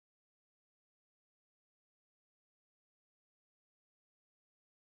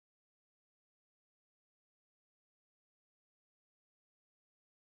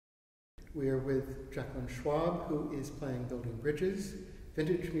We are with Jacqueline Schwab, who is playing Building Bridges,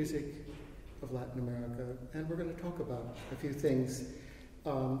 vintage music of Latin America, and we're going to talk about a few things.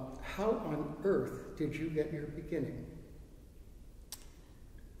 How on earth did you get your beginning?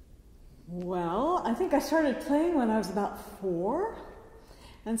 Well, I think I started playing when I was about 4,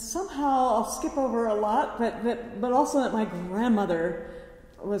 and somehow I'll skip over a lot, but also that my grandmother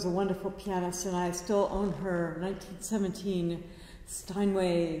was a wonderful pianist, and I still own her 1917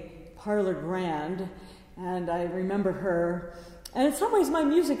 Steinway Parlor Grand, and I remember her. And in some ways, my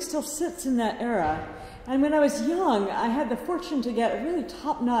music still sits in that era. And when I was young, I had the fortune to get a really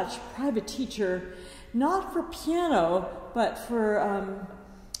top-notch private teacher, not for piano, but for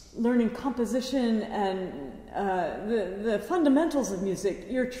learning composition and the fundamentals of music,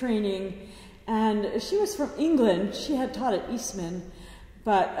 ear training. And she was from England. She had taught at Eastman,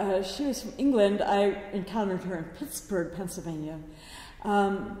 but she was from England. I encountered her in Pittsburgh, Pennsylvania.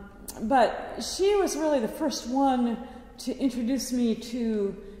 But she was really the first one to introduce me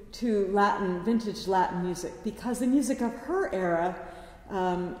to Latin, vintage Latin music, because the music of her era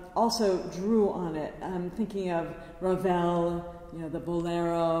also drew on it. I'm thinking of Ravel, the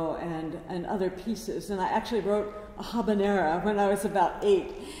bolero, and other pieces. And I actually wrote a habanera when I was about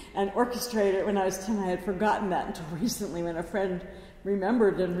 8 and orchestrated it when I was 10. I had forgotten that until recently when a friend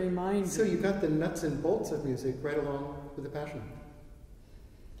remembered and reminded me. So you got the nuts and bolts of music right along with the passion.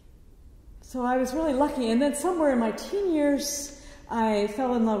 So I was really lucky. And then somewhere in my teen years, I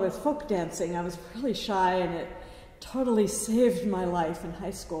fell in love with folk dancing. I was really shy, and it totally saved my life in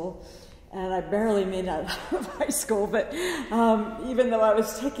high school. And I barely made it out of high school, but even though I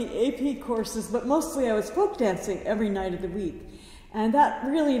was taking AP courses, but mostly I was folk dancing every night of the week. And that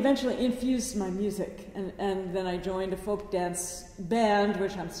really eventually infused my music. And then I joined a folk dance band,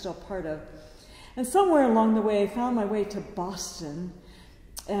 which I'm still part of. And somewhere along the way, I found my way to Boston,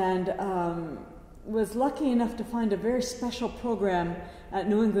 and was lucky enough to find a very special program at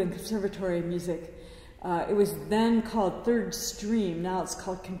New England Conservatory of Music. It was then called Third Stream. Now it's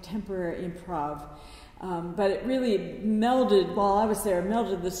called Contemporary Improv. But it really melded, while I was there,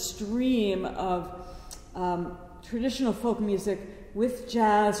 melded the stream of traditional folk music with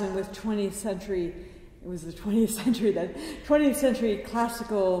jazz and with 20th century, it was the 20th century then, 20th century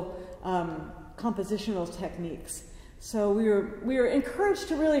classical compositional techniques. So we were encouraged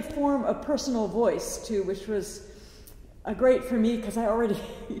to really form a personal voice too, which was great for me because I already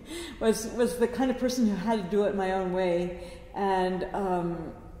was the kind of person who had to do it my own way, and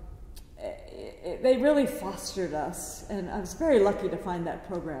they really fostered us, and I was very lucky to find that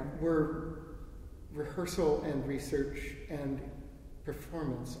program. Were rehearsal and research and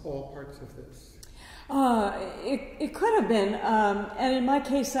performance all parts of this? It could have been, and in my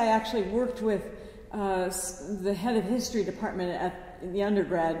case, I actually worked with the head of the history department at the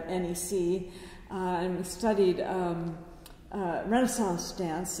undergrad NEC, and we studied Renaissance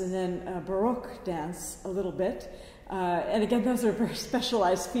dance and then Baroque dance a little bit. And again, those are very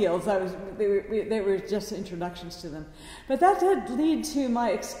specialized fields. They were just introductions to them. But that did lead to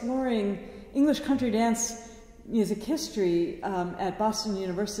my exploring English country dance music history at Boston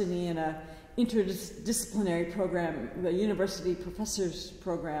University in an interdisciplinary program, the University Professors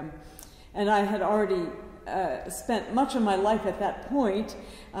Program. And I had already spent much of my life at that point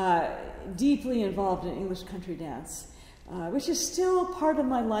deeply involved in English country dance, which is still part of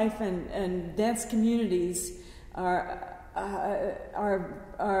my life, and dance communities are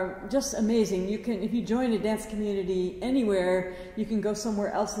just amazing. You can, if you join a dance community anywhere, you can go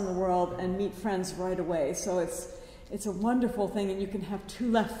somewhere else in the world and meet friends right away. So it's a wonderful thing, and you can have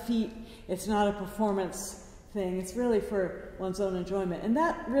 2 left feet. It's not a performance thing. It's really for one's own enjoyment. And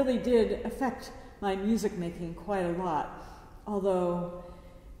that really did affect my music making quite a lot. Although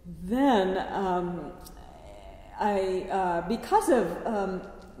then because of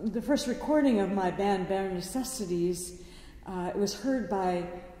the first recording of my band, Bare Necessities, it was heard by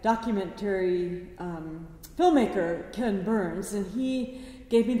documentary filmmaker Ken Burns, and he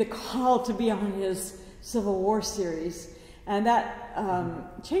gave me the call to be on his Civil War series. And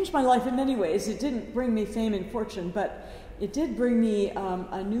that changed my life in many ways. It didn't bring me fame and fortune, but it did bring me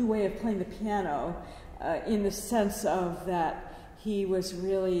a new way of playing the piano in the sense of that he was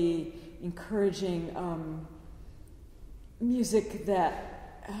really encouraging music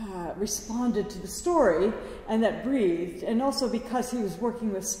that responded to the story and that breathed. And also because he was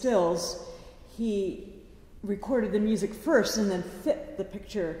working with stills, he recorded the music first and then fit the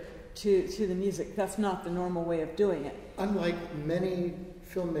picture to the music. That's not the normal way of doing it. Unlike many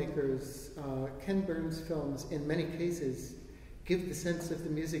filmmakers, Ken Burns' films, in many cases, give the sense of the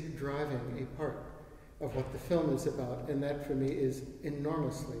music driving a part of what the film is about, and that for me is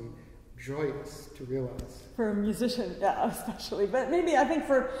enormously joyous to realize. For a musician, yeah, especially. But maybe, I think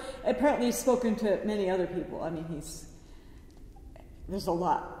apparently he's spoken to many other people. I mean, there's a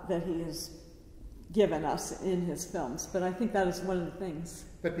lot that he has given us in his films, but I think that is one of the things.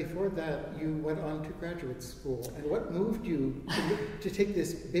 But before that, you went on to graduate school. And what moved you to take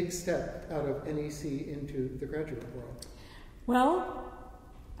this big step out of NEC into the graduate world? Well,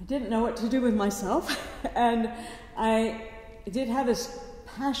 I didn't know what to do with myself, and I did have this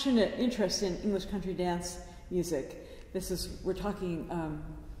passionate interest in English country dance music. We're talking,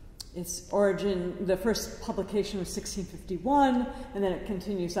 its origin, the first publication was 1651, and then it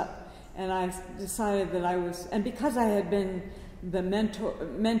continues up. And I decided that and because I had been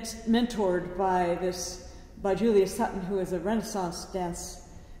mentored by Julia Sutton, who is a Renaissance dance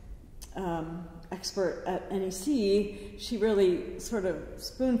expert at NEC, she really sort of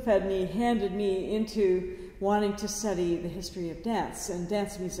spoon-fed me, handed me into wanting to study the history of dance and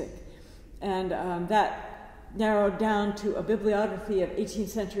dance music. And that narrowed down to a bibliography of 18th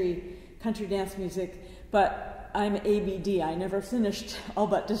century country dance music, but I'm ABD. I never finished all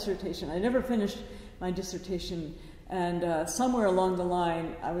but dissertation. I never finished my dissertation, and somewhere along the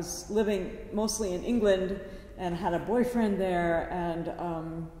line, I was living mostly in England and had a boyfriend there,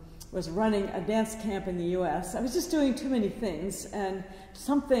 and was running a dance camp in the U.S. I was just doing too many things, and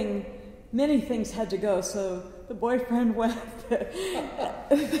many things had to go. So the boyfriend went,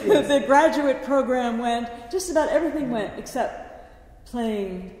 the graduate program went, just about everything went except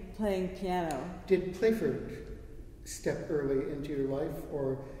playing piano. Did Playford step early into your life,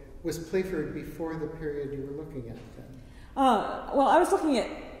 or was Playford before the period you were looking at then? Well, I was looking at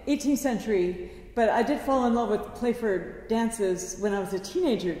 18th century, but I did fall in love with Playford dances when I was a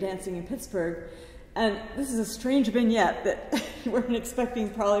teenager dancing in Pittsburgh. And this is a strange vignette that you weren't expecting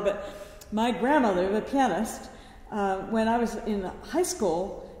probably, but my grandmother, the pianist, when I was in high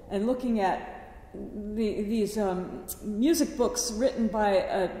school and looking at these music books written by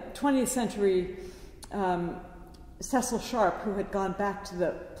a 20th century Cecil Sharp, who had gone back to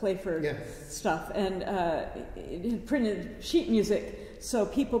the Playford stuff, and it had printed sheet music so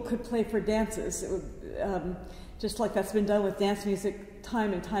people could play for dances. It would, just like that's been done with dance music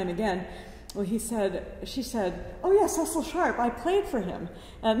time and time again. Well, she said, "Oh yeah, Cecil Sharp. I played for him,"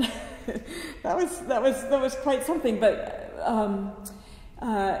 and that was quite something. But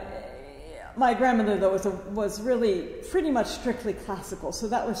my grandmother, though, was really pretty much strictly classical, so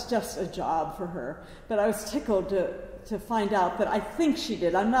that was just a job for her. But I was tickled to find out that I think she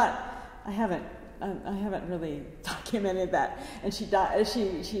did. I haven't really documented that. And she died.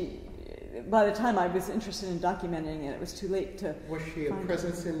 By the time I was interested in documenting it, it was too late to. Was she a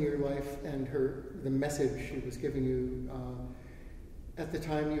presence in your life, and the message she was giving you at the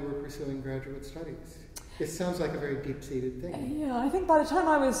time you were pursuing graduate studies? It sounds like a very deep-seated thing. Yeah, I think by the time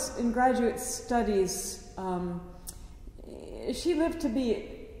I was in graduate studies, she lived to be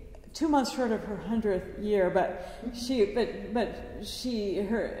 2 months short of her 100th year, but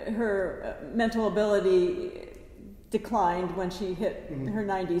her mental ability declined when she hit her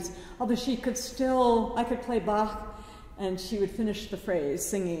 90s. Although I could play Bach, and she would finish the phrase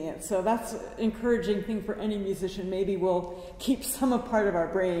singing it. So that's an encouraging thing for any musician. Maybe we'll keep some a part of our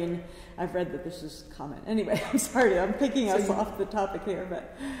brain. I've read that this is common. Anyway, I'm sorry, I'm picking us off the topic here,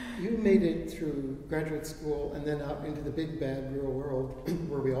 but you made it through graduate school and then out into the big bad real world,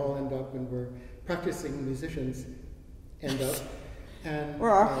 where we all end up when we're practicing musicians end up, and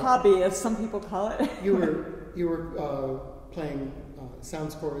or our hobby, as some people call it. You were playing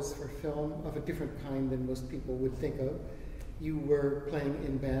sound scores for film of a different kind than most people would think of. You were playing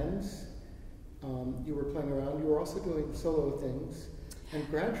in bands. You were playing around. You were also doing solo things. And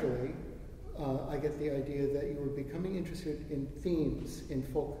gradually, I get the idea that you were becoming interested in themes in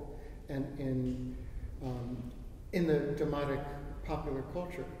folk and in the dramatic popular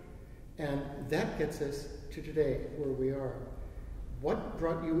culture. And that gets us to today, where we are. What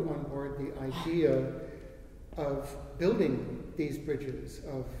brought you on board the idea of building these bridges,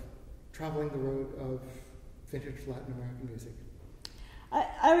 of traveling the road of vintage Latin American music?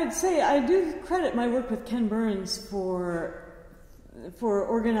 I would say I do credit my work with Ken Burns for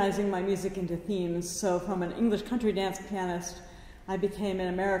organizing my music into themes. So from an English country dance pianist, I became an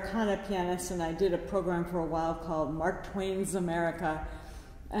Americana pianist, and I did a program for a while called Mark Twain's America.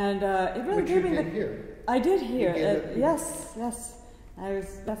 And it really gave me Here. I did hear it. Yes.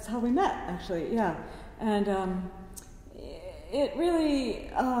 That's how we met, actually. Yeah. And it really,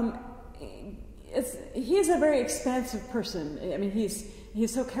 he's a very expansive person. I mean, he's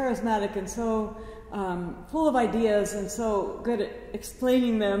so charismatic and so full of ideas and so good at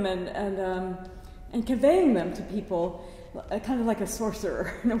explaining them and conveying them to people. kind of like a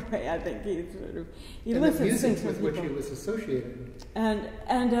sorcerer in a way. I think he and listens the music things with from which people. he was associated.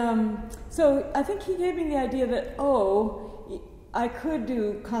 So I think he gave me the idea that I could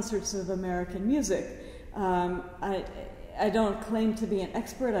do concerts of American music. I don't claim to be an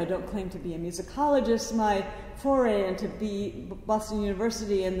expert. I don't claim to be a musicologist. My foray into Boston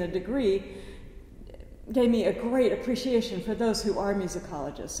University and the degree gave me a great appreciation for those who are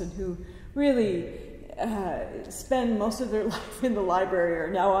musicologists and who really spend most of their life in the library or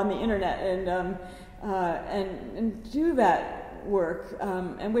now on the internet and do that work,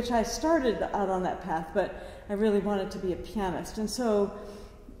 and which I started out on that path, but I really wanted to be a pianist. And so,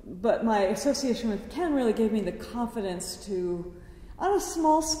 but my association with Ken really gave me the confidence to, on a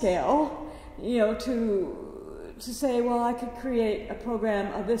small scale, to say, well, I could create a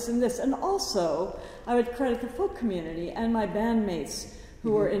program of this and this. And also, I would credit the folk community and my bandmates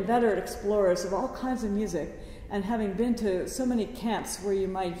who were inveterate explorers of all kinds of music. And having been to so many camps where you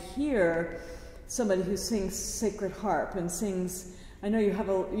might hear somebody who sings sacred harp and sings, I know you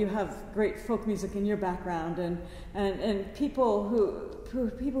have great folk music in your background, and people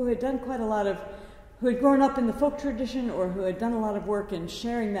who had done quite a lot of, who had grown up in the folk tradition or who had done a lot of work in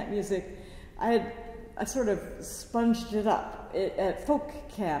sharing that music. I sort of sponged it up at folk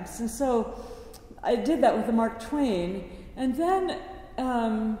camps. And so I did that with the Mark Twain. And then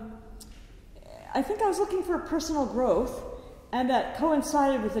I think I was looking for personal growth, and that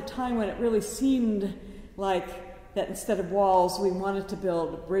coincided with a time when it really seemed like that instead of walls, we wanted to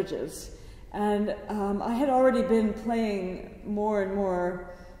build bridges. And I had already been playing more and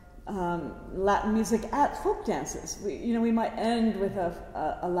more Latin music at folk dances. We might end with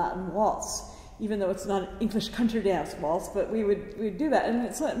a Latin waltz, even though it's not an English country dance waltz, but we'd do that.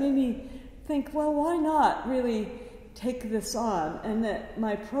 And so it made me think, well, why not really take this on? And that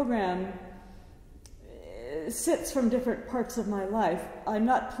my program sits from different parts of my life. I'm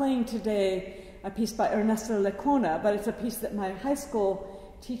not playing today a piece by Ernesto Lecona, but it's a piece that my high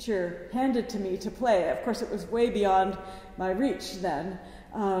school teacher handed to me to play. Of course, it was way beyond my reach then.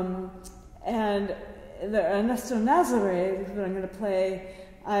 And the Ernesto Nazareth that I'm going to play,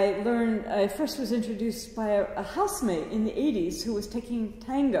 I first was introduced by a housemate in the 80s who was taking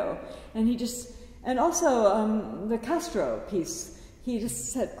tango, and also the Castro piece. He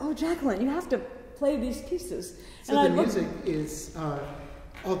just said, "Oh, Jacqueline, you have to play these pieces." So and the music is,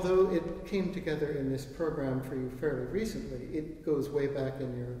 although it came together in this program for you fairly recently, it goes way back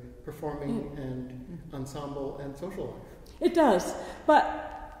in your performing and ensemble and social life. It does,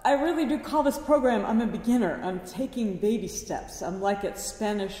 but I really do call this program, I'm a beginner. I'm taking baby steps. I'm like at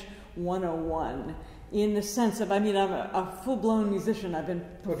Spanish 101 in the sense of, I'm a full-blown musician. I've been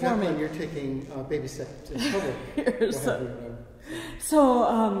performing. Well, Jacqueline, you're taking baby steps in public.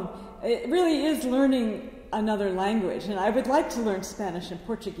 It really is learning another language, and I would like to learn Spanish and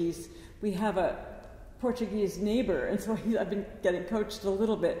Portuguese. We have a Portuguese neighbor, and so I've been getting coached a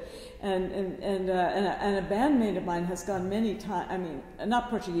little bit. And a bandmate of mine has gone many times. Not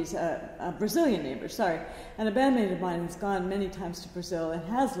Portuguese, a Brazilian neighbor. Sorry. And a bandmate of mine has gone many times to Brazil and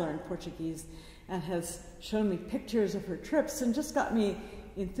has learned Portuguese and has shown me pictures of her trips and just got me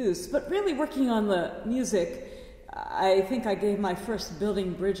enthused. But really working on the music, I think I gave my first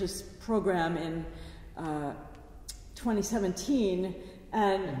Building Bridges program in 2017,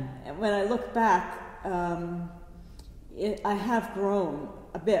 and when I look back, I have grown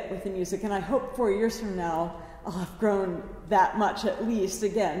a bit with the music, and I hope 4 years from now I'll have grown that much at least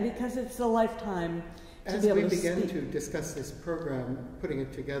again, because it's a lifetime to be able to speak. As we begin to discuss this program, putting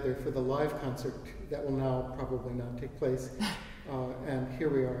it together for the live concert that will now probably not take place, and here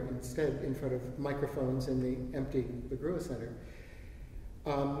we are instead in front of microphones in the empty Grua Center.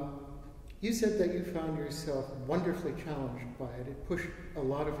 You said that you found yourself wonderfully challenged by it. It pushed a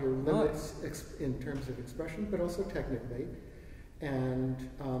lot of your limits in terms of expression, but also technically. And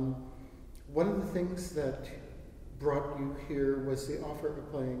one of the things that brought you here was the offer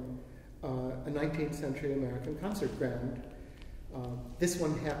of playing a 19th century American concert grand. This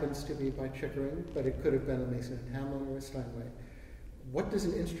one happens to be by Chickering, but it could have been a Mason and Hamlin or a Steinway. What does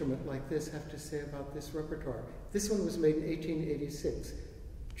an instrument like this have to say about this repertoire? This one was made in 1886.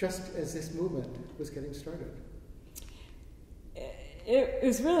 Just as this movement was getting started. It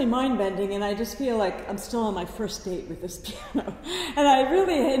was really mind-bending, and I just feel like I'm still on my first date with this piano. And I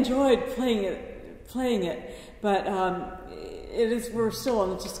really enjoyed playing it, but we're still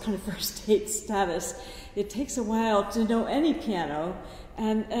on just kind of first date status. It takes a while to know any piano,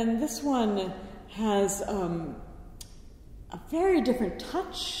 and this one has a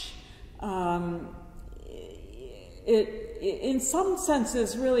in some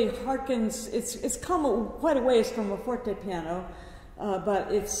senses really harkens, it's come quite a ways from a forte piano,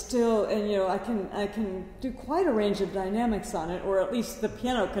 but it's still, and you know, I can do quite a range of dynamics on it, or at least the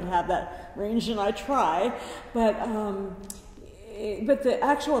piano could have that range, and I try, but the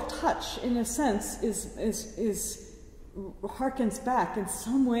actual touch, in a sense, harkens back in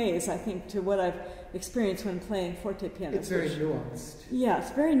some ways, I think, to what I've experienced when playing forte piano. It's very nuanced. Yeah,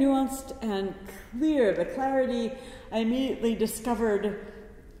 it's very nuanced and clear. The clarity, I immediately discovered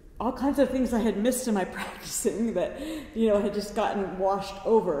all kinds of things I had missed in my practicing that, you know, had just gotten washed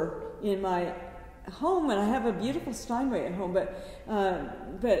over in my home, and I have a beautiful Steinway at home,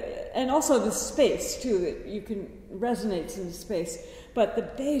 but and also the space too, that you can resonates in the space. But the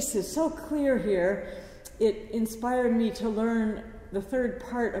bass is so clear here. It inspired me to learn the third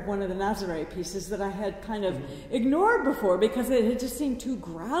part of one of the Nazareth pieces that I had kind of ignored before because it had just seemed too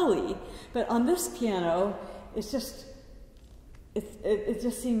growly. But on this piano, it's just it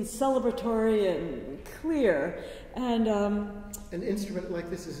just seems celebratory and clear. And an instrument like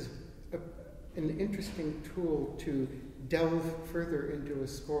this is an interesting tool to delve further into a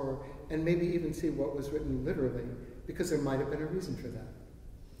score and maybe even see what was written literally, because there might have been a reason for that.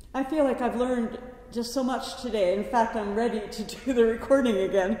 I feel like I've learned just so much today. In fact, I'm ready to do the recording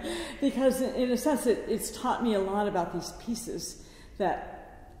again, because in a sense it's taught me a lot about these pieces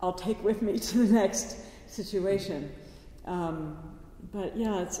that I'll take with me to the next situation. But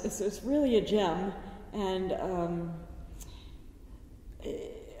yeah, it's really a gem, and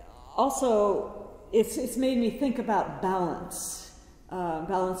also it's made me think about balance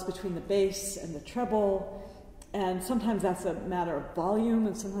between the bass and the treble. And sometimes that's a matter of volume,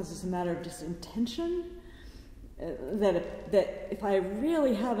 and sometimes it's a matter of just intention. That if I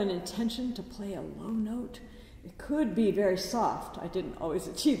really have an intention to play a low note, it could be very soft. I didn't always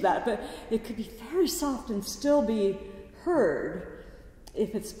achieve that, but it could be very soft and still be heard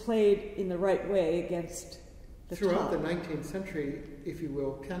if it's played in the right way against the Throughout top. the 19th century, if you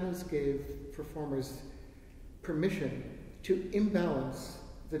will, pianos gave performers permission to imbalance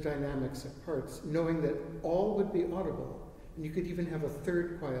the dynamics of parts, knowing that all would be audible, and you could even have a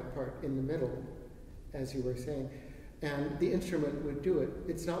third quiet part in the middle, as you were saying, and the instrument would do it.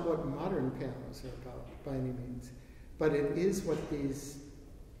 It's not what modern pianos are about by any means, but it is what these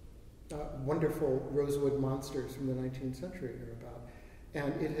wonderful rosewood monsters from the 19th century are about,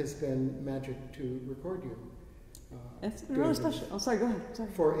 and it has been magic to record you. It's really special. Oh, sorry, go ahead. Sorry.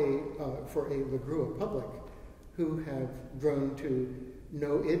 For a La Grua public who have grown to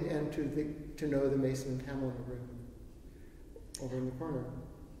know it and to know the Mason and Hamlin room over in the corner.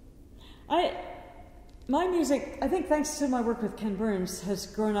 My music, I think thanks to my work with Ken Burns,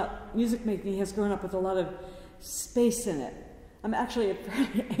 music making has grown up with a lot of space in it. I'm actually a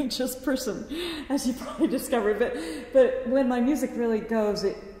very anxious person, as you probably discovered, but when my music really goes,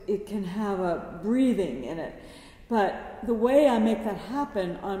 it can have a breathing in it. But the way I make that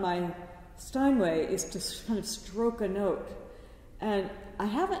happen on my Steinway is to kind of stroke a note. And I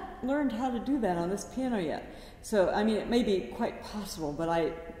haven't learned how to do that on this piano yet. So, I mean, it may be quite possible, but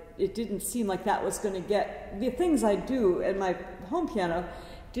it didn't seem like that was going to get... The things I do at my home piano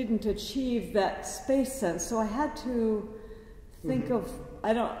didn't achieve that space sense. So I had to think of,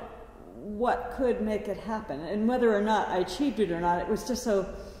 what could make it happen. And whether or not I achieved it or not, it was just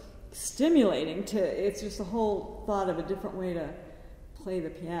so stimulating it's just the whole thought of a different way to play the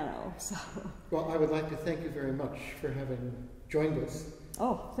piano. So. Well, I would like to thank you very much for having joined us.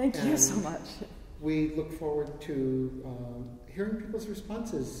 Oh, thank you so much. We look forward to hearing people's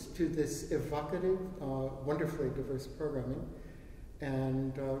responses to this evocative, wonderfully diverse programming,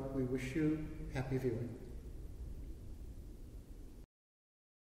 and we wish you happy viewing.